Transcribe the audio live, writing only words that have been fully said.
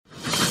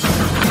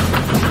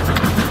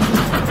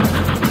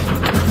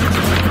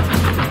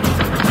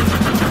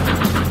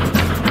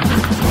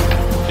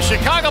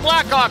the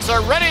Blackhawks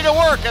are ready to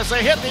work as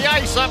they hit the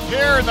ice up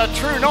here in the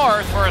True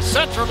North for a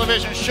Central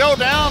Division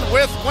showdown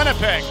with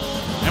Winnipeg.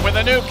 And with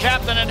the new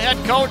captain and head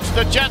coach,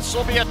 the Jets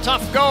will be a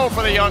tough go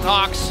for the Young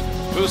Hawks,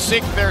 who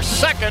seek their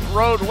second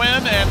road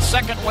win and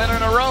second win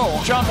in a row.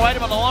 John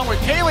Weideman along with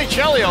Kaylee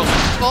Chelios.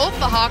 Both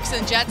the Hawks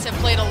and Jets have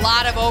played a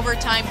lot of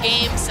overtime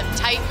games, some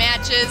tight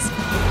matches,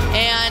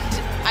 and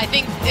I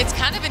think it's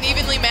kind of an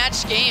evenly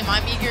matched game.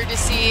 I'm eager to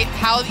see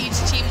how each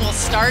team will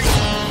start.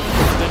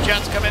 The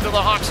Jets come into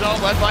the Hawk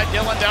zone, led by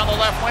Dylan down the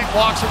left wing,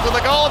 walks into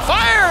the goal and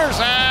fires!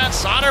 And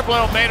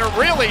Soderblom made a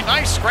really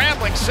nice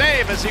scrambling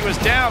save as he was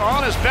down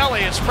on his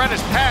belly and spread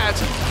his pads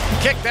and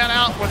kicked that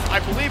out with,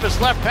 I believe, his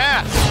left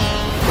pad.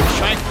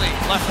 Scheifele,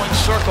 left wing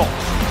circle.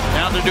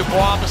 Down to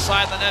Dubois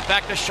beside the net,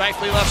 back to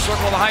Scheifele, left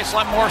circle, the high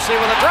slot, Morrissey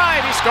with a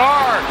drive, he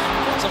scores!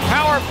 It's a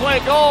power play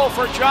goal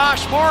for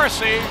Josh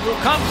Morrissey, who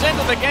comes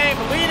into the game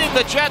leading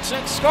the Jets in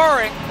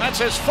scoring.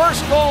 That's his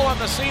first goal of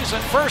the season,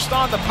 first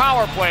on the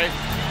power play.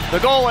 The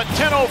goal at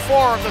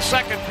 10:04 of the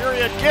second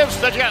period gives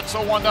the Jets a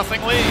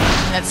 1-0 lead.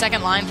 That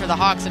second line for the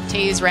Hawks of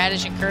Taves,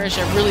 Radish, and Kuric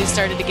have really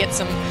started to get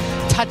some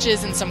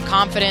touches and some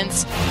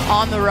confidence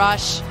on the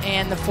rush.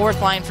 And the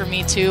fourth line for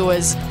me, too,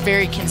 was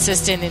very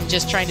consistent in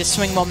just trying to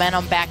swing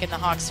momentum back in the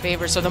Hawks'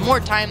 favor. So the more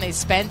time they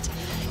spent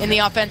in the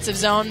offensive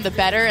zone, the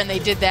better. And they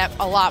did that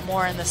a lot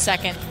more in the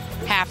second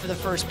half of the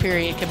first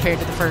period compared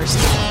to the first.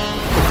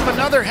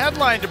 Another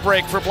headline to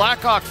break for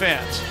Blackhawk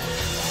fans.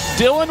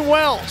 Dylan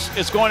Wells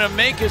is going to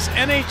make his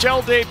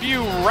NHL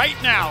debut right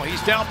now.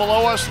 He's down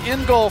below us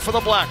in goal for the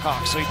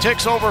Blackhawks. So he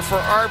takes over for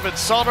Arvid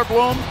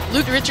Soderblom.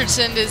 Luke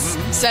Richardson is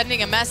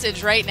sending a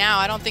message right now.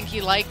 I don't think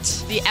he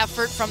liked the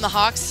effort from the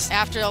Hawks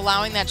after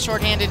allowing that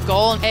shorthanded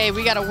goal. Hey,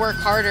 we got to work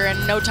harder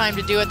and no time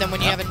to do it than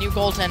when you have a new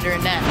goaltender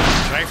in net.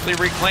 Scheifele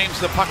reclaims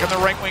the puck in the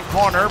right wing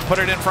corner, put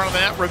it in front of the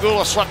net.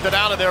 Regula swept it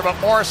out of there, but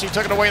Morrissey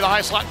took it away the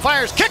high slot.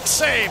 Fires, kick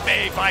save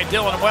made by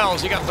Dylan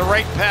Wells. He got the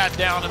right pad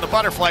down in the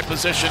butterfly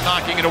position,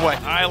 knocking it away.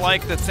 I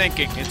like the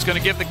thinking. It's going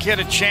to give the kid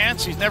a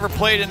chance. He's never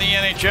played in the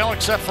NHL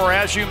except for,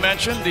 as you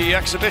mentioned, the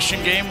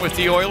exhibition game with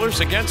the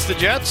Oilers against the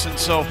Jets. And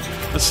so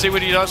let's see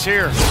what he does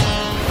here.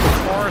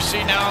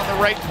 Morrissey now on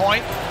the right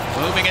point,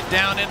 moving it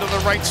down into the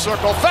right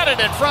circle. Fed it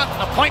in front,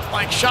 and a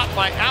point-blank shot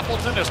by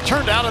Appleton is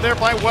turned out of there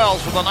by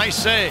Wells with a nice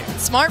save.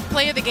 Smart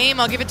play of the game.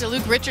 I'll give it to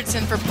Luke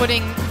Richardson for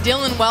putting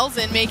Dylan Wells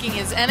in, making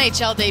his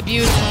NHL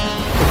debut.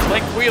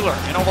 Blake Wheeler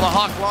in over the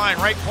Hawk line,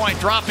 right point,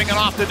 dropping it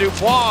off to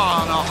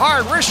Dubois. And a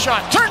hard wrist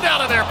shot turned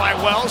out of there by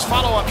Wells.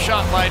 Follow-up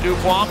shot by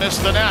Dubois,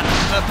 missed the net.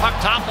 The puck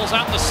topples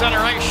out in the center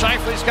ice.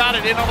 Scheifele's got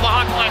it in over the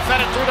Hawk line,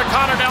 fed it through to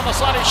Connor down the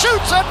side. He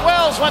shoots it.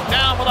 Wells went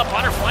down with a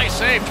butterfly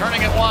save,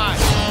 turning it wide.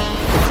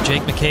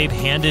 Jake McCabe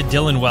handed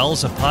Dylan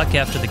Wells a puck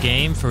after the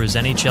game for his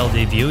NHL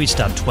debut. He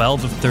stopped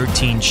 12 of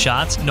 13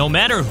 shots. No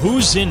matter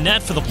who's in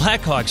net for the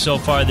Blackhawks so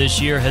far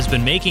this year has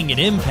been making an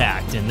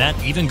impact, and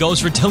that even goes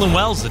for Dylan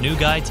Wells, the new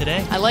guy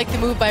today. I like the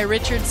move by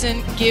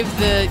Richardson. Give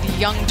the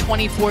young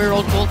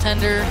 24-year-old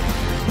goaltender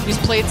who's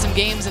played some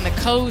games in the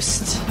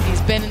Coast,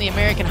 he's been in the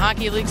American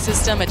Hockey League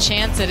system, a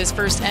chance at his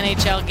first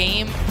NHL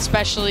game,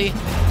 especially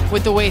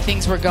with the way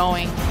things were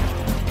going.